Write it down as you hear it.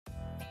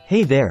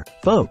Hey there,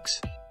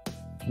 folks!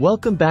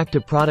 Welcome back to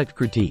Product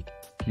Critique,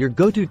 your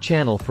go-to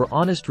channel for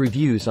honest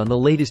reviews on the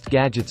latest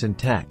gadgets and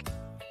tech.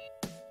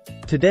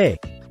 Today,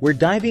 we're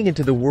diving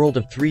into the world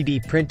of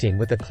 3D printing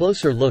with a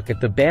closer look at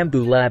the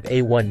Bambu Lab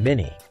A1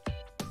 Mini.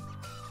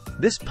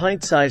 This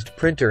pint-sized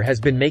printer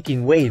has been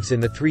making waves in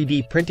the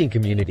 3D printing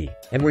community,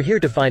 and we're here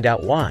to find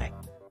out why.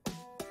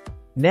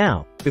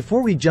 Now,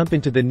 before we jump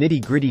into the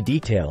nitty-gritty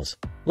details,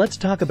 let's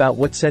talk about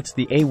what sets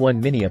the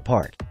A1 Mini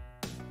apart.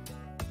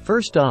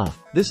 First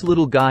off, this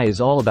little guy is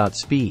all about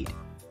speed.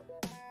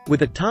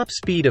 With a top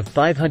speed of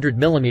 500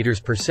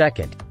 mm per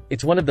second,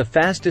 it's one of the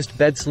fastest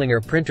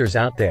bedslinger printers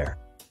out there.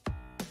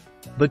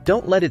 But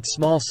don't let its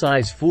small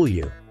size fool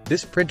you,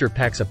 this printer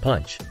packs a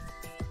punch.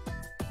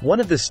 One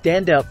of the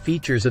standout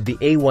features of the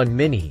A1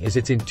 Mini is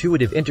its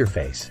intuitive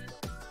interface.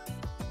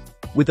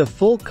 With a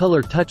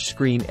full-color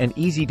touchscreen and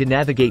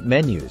easy-to-navigate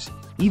menus,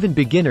 even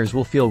beginners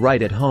will feel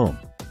right at home.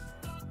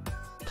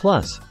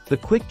 Plus, the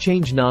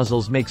quick-change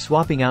nozzles make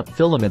swapping out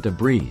filament a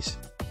breeze.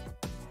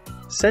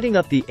 Setting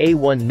up the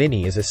A1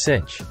 Mini is a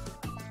cinch.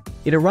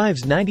 It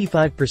arrives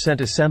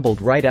 95%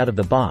 assembled right out of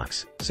the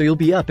box, so you'll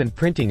be up and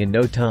printing in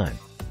no time.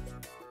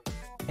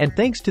 And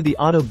thanks to the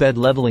auto bed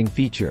leveling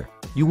feature,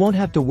 you won't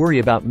have to worry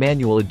about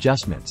manual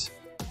adjustments.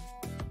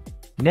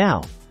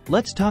 Now,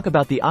 let's talk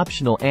about the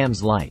optional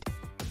AMS light.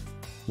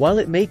 While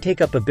it may take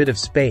up a bit of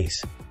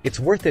space, it's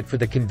worth it for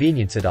the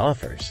convenience it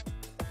offers.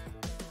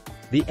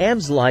 The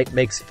AMS light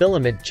makes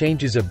filament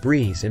changes a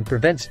breeze and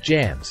prevents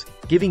jams,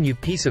 giving you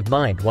peace of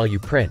mind while you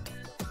print.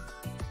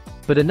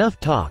 But enough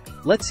talk,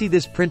 let's see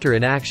this printer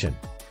in action.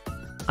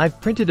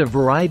 I've printed a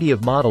variety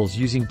of models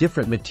using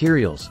different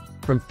materials,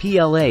 from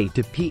PLA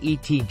to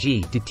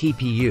PETG to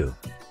TPU.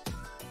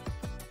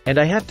 And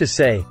I have to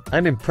say,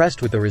 I'm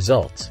impressed with the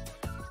results.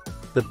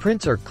 The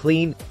prints are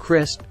clean,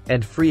 crisp,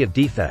 and free of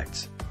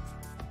defects.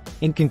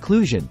 In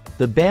conclusion,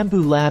 the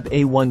Bambu Lab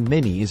A1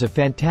 Mini is a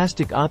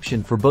fantastic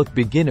option for both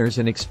beginners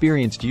and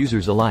experienced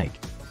users alike.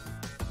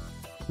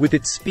 With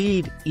its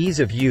speed, ease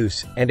of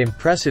use, and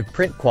impressive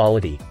print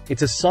quality,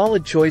 it's a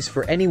solid choice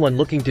for anyone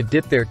looking to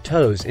dip their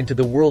toes into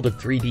the world of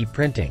 3D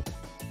printing.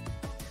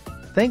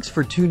 Thanks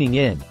for tuning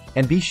in,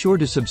 and be sure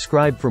to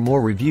subscribe for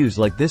more reviews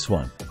like this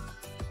one.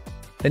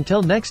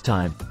 Until next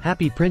time,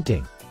 happy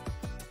printing!